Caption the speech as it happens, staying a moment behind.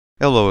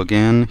Hello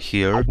again.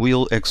 Here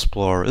we'll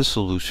explore a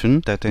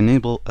solution that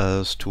enables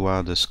us to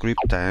add a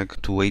script tag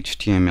to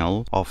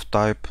HTML of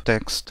type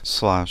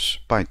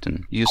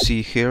text/Python. You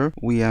see here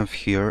we have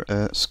here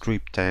a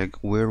script tag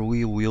where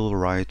we will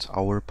write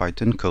our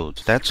Python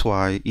code. That's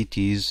why it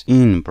is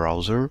in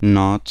browser,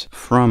 not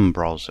from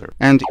browser.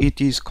 And it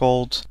is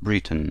called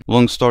Brython.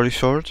 Long story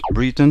short,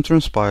 Brython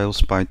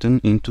transpiles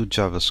Python into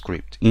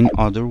JavaScript. In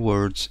other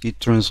words,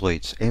 it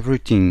translates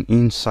everything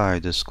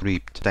inside the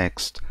script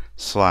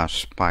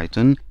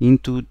text/Python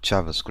into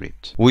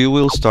JavaScript. We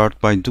will start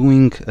by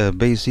doing a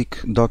basic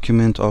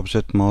document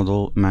object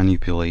model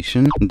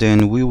manipulation,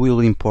 then we will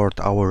import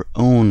our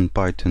own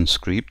Python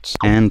scripts,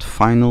 and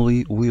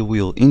finally we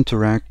will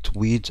interact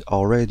with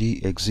already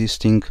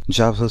existing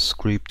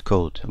JavaScript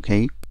code,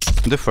 okay?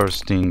 The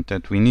first thing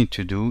that we need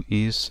to do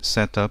is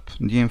set up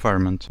the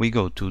environment. We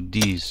go to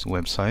this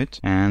website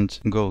and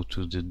go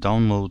to the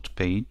download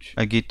page.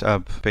 A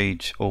GitHub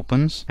page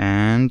opens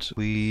and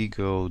we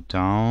go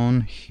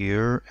down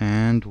here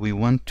and we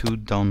want to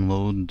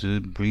download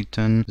the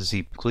Brython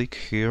zip. Click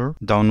here,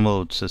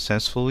 download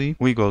successfully.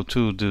 We go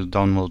to the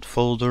download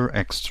folder,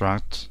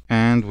 extract,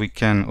 and we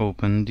can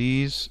open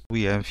these.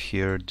 We have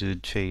here the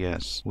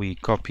JS. We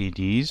copy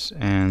these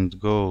and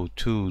go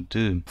to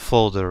the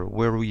folder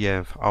where we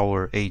have our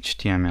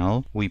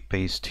HTML, we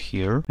paste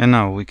here, and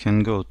now we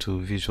can go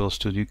to Visual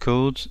Studio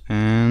Code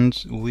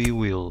and we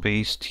will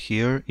paste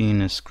here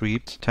in a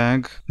script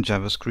tag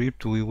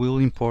JavaScript. We will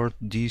import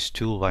these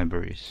two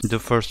libraries. The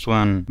first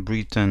one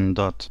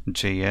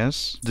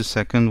Brython.js, the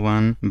second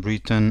one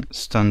Brython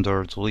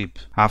standard lib.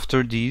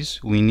 After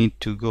this we need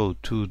to go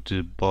to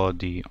the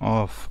body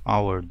of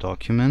our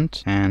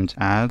document and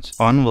add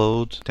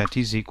onload that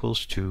is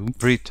equals to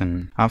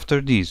Brython. After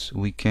this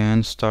we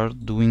can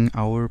start doing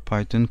our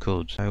Python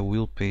code. I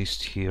will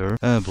paste here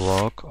a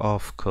block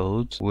of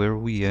code where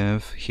we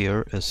have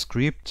here a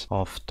script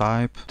of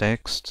type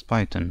text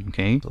Python.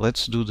 Okay,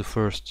 let's do the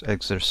first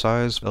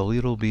exercise. A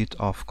little bit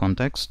of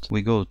context.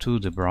 We go to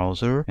the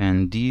browser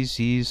and this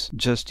is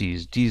just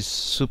this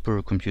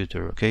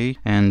supercomputer, okay?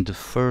 And the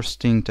first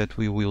thing that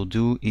we will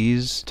do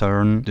is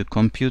turn the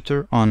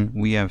computer on.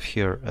 We have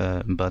here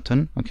a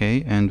button,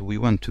 okay, and we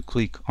want to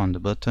click on the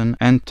button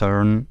and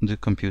turn the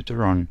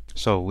computer on.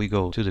 So we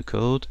go to the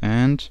code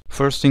and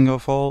first thing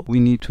of all we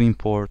need to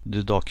import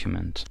the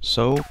document.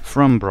 So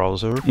from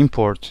browser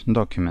import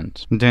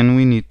document. Then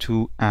we need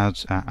to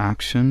add an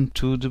action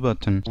to the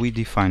button. We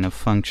define a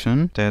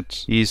function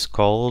that is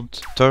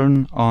called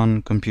turn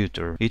on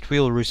computer. It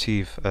will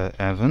receive an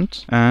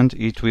event and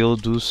it will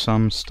do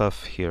some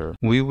stuff here.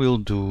 We will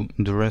do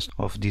the rest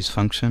of this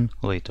function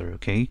later,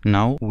 okay?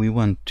 Now we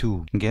want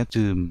to get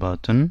the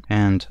button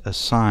and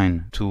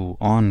assign to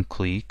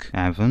onClick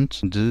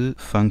event the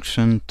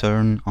function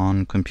turn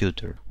on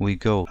computer. We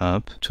go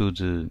up to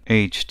the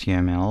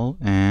HTML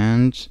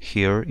and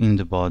here in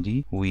the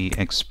body we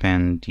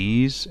expand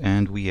these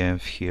and we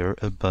have here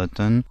a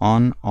button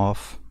on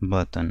off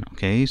button.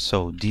 Okay,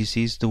 so this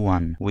is the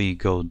one. We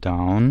go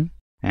down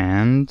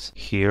and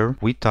here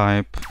we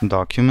type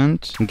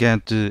document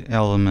get the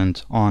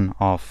element on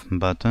off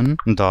button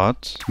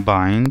dot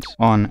bind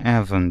on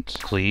event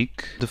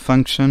click the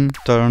function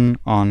turn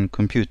on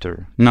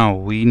computer. Now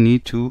we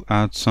need to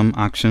add some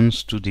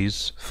actions to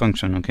this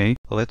function, okay?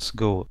 Let's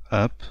go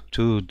up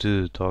to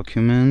the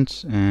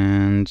document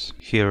and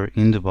here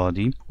in the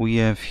body we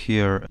have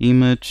here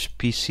image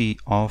pc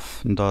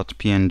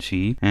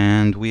off.png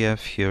and we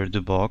have here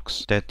the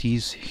box that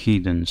is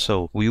hidden.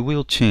 So we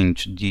will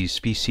change this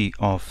pc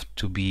off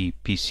to be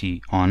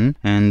PC on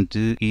and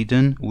the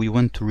hidden we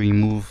want to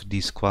remove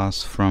this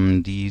class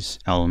from these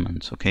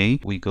elements, okay?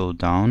 We go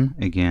down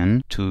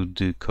again to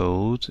the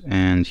code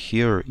and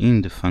here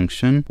in the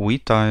function we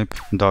type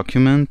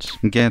document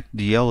get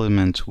the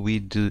element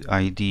with the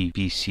ID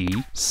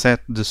PC, set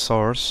the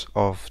source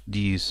of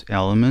this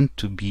element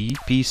to be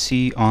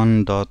pcon.png,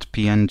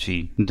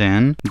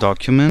 then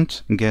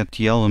document get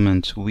the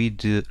element with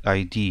the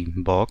ID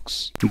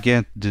box,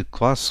 get the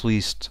class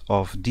list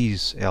of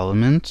this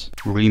element,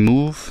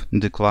 remove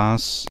the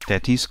class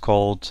that is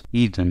called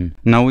hidden.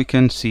 Now we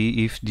can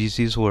see if this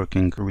is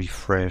working.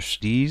 Refresh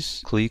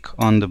this, click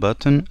on the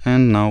button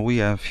and now we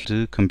have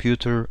the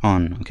computer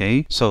on,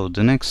 okay? So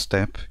the next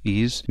step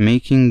is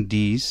making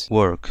this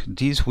work.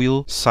 This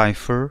will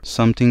cipher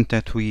something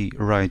that we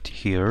write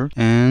here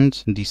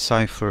and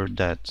decipher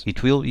that.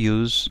 It will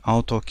use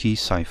AutoKey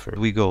cipher.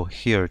 We go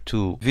here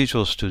to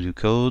Visual Studio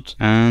Code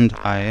and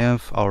I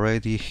have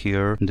already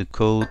here the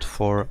code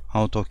for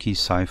AutoKey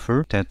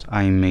cipher that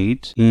I made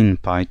in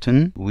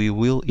Python. We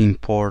will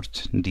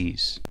import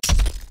these.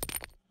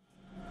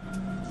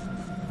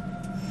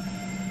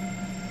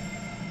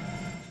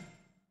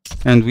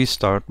 and we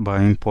start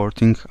by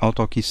importing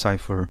allTech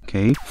cipher.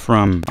 Okay,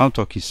 from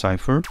allTech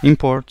cipher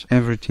import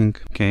everything.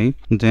 Okay,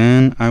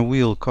 then I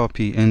will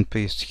copy and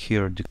paste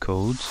here the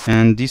code,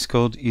 and this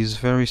code is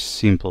very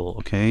simple.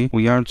 Okay,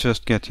 we are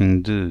just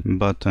getting the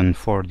button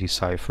for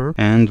decipher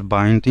and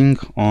binding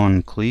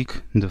on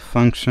click the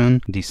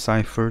function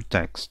decipher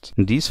text.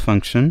 This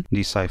function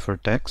decipher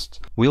text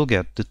will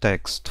get the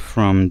text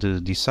from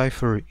the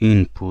decipher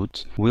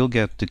input, will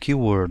get the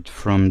keyword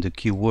from the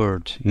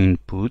keyword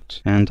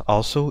input, and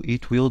also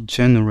it will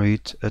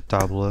generate a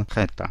tabula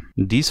reta.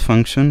 This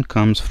function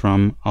comes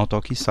from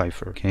allTech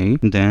cipher. Okay,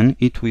 then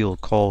it will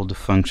call the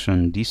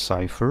function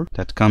decipher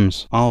that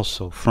comes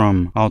also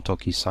from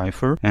allTech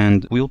cipher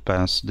and will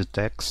pass the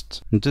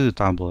text, the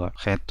tabula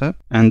reta,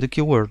 and the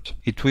keyword.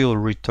 It will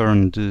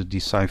return the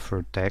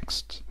decipher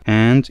text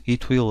and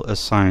it will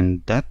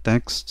assign that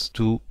text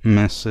to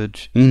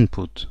message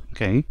input.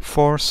 Okay,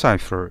 for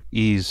cipher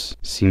is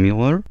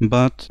similar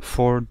but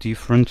for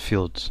different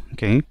fields.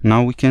 Okay,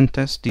 now we can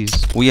test this.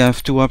 We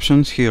have two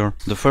options here.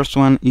 The first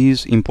one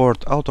is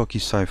import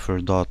allTech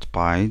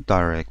cipher.py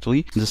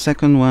directly. The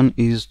second one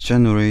is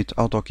generate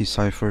allTech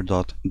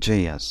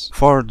cipher.js.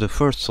 For the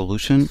first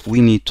solution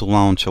we need to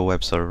launch a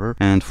web server,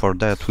 and for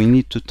that we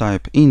need to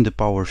type in the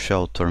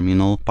PowerShell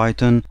terminal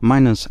Python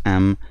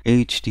 -m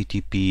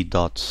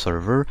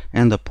http.server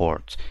and the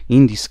port.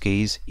 In this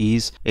case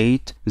is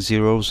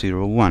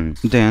 8001.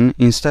 Then,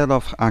 instead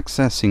of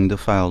accessing the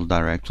file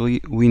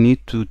directly, we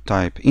need to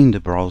type in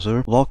the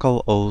browser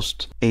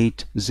localhost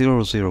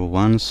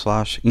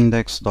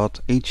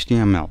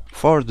 8001/index.html.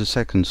 For the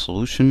second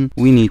solution,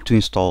 we need to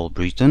install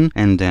Brython,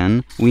 and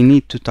then we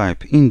need to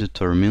type in the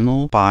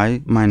terminal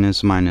py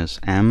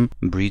 -m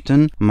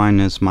Brython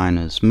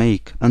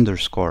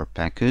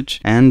 -make_package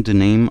and the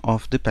name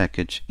of the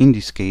package. In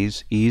this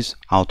case is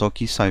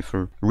allTech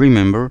cipher.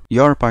 Remember,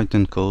 your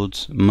Python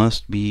codes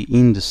must be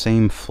in the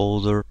same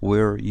folder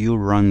where you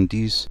run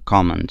this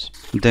command.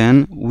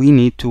 Then we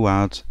need to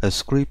add a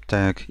script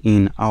tag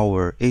in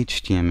our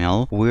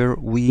HTML where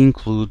we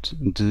include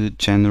the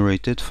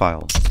generated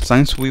file.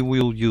 Since we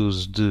will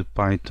use the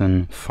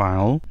Python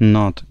file,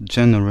 not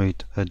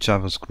generate a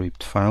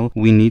JavaScript file,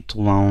 we need to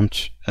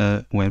launch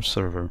a web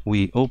server.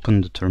 We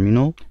open the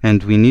terminal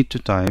and we need to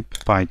type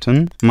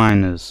Python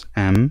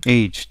 -m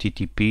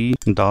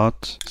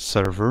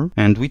http.server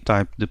and we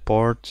type the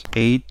port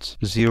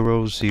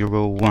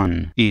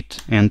 8001.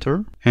 Hit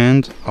enter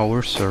and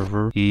our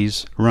server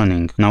is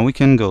running. Now we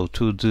can go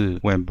to the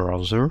web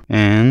browser,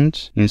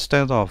 and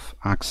instead of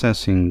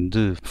accessing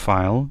the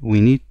file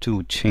we need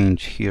to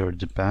change here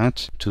the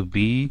path to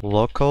be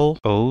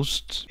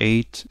localhost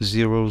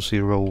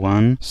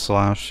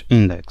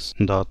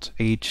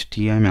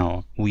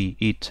 8001/index.html. We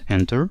hit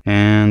enter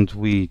and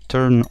we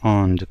turn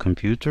on the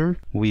computer.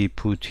 We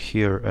put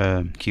here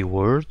a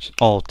keyword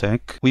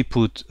allTech. We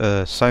put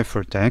a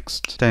cipher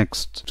text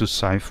to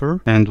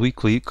cipher, and we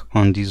click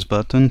on this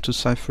button to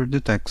cipher the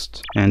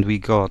text, and we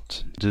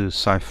got the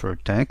cipher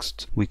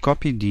text. We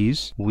copy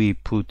this, we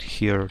put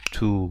here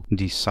to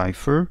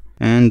decipher,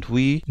 and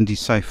we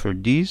decipher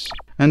this,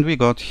 and we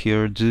got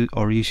here the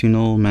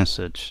original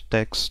message,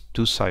 text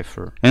to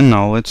cipher. And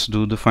now let's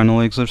do the final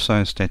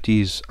exercise, that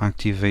is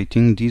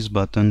activating this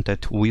button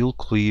that will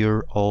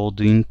clear all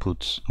the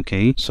inputs.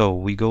 Okay, so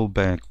we go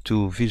back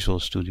to Visual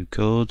Studio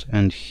Code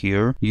and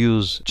here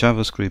use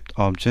JavaScript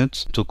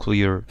objects to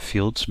clear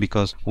fields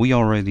because we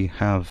already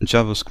have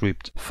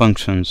JavaScript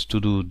functions to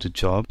do the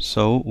job.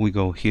 So we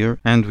go here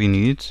and we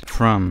need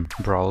from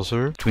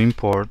browser to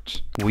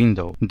import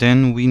window.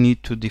 Then we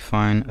need to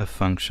define a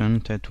function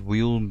that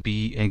will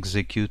be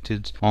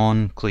executed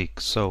on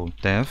click. So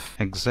def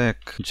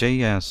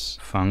exec.js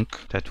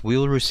func that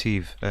will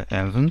receive an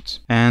event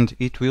and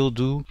it will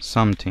do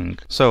something.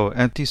 So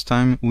at this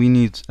time we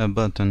need a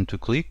button to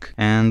click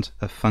and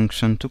a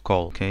function to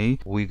call. Okay,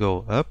 we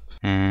go up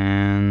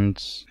and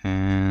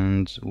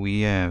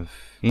we have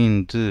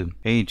in the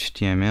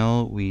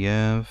HTML we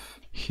have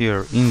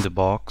here in the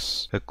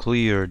box a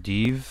clear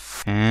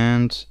div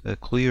and a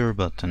clear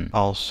button.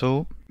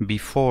 Also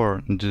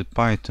before the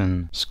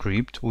Python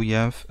script we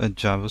have a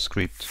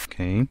JavaScript.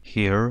 Okay,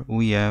 here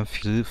we have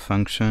the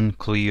function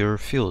clear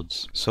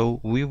fields, so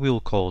we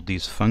will call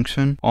this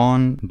function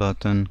on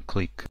button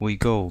click. We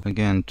go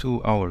again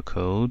to our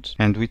code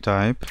and we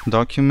type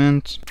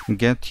document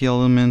get the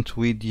element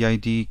with the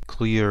ID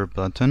clear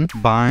button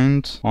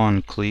bind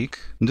on click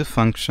the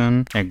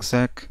function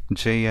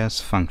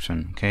exec.js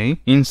function. Okay,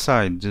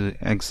 inside the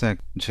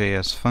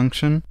exec.js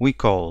function we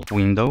call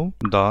window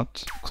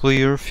dot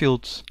clear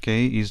fields.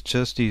 Okay, is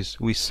just this.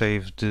 We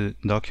save the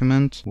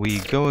document, we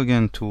go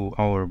again to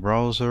our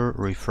browser,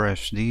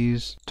 refresh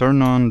these,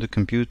 turn on the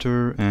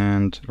computer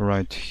and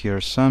write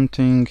here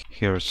something,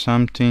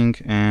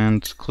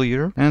 and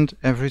clear, and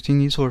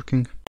everything is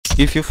working.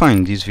 If you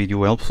find this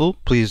video helpful,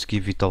 please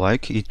give it a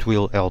like, it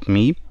will help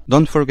me.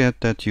 Don't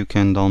forget that you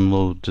can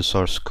download the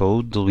source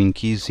code, the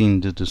link is in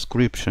the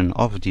description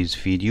of this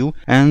video,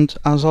 and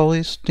as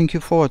always, thank you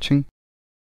for watching.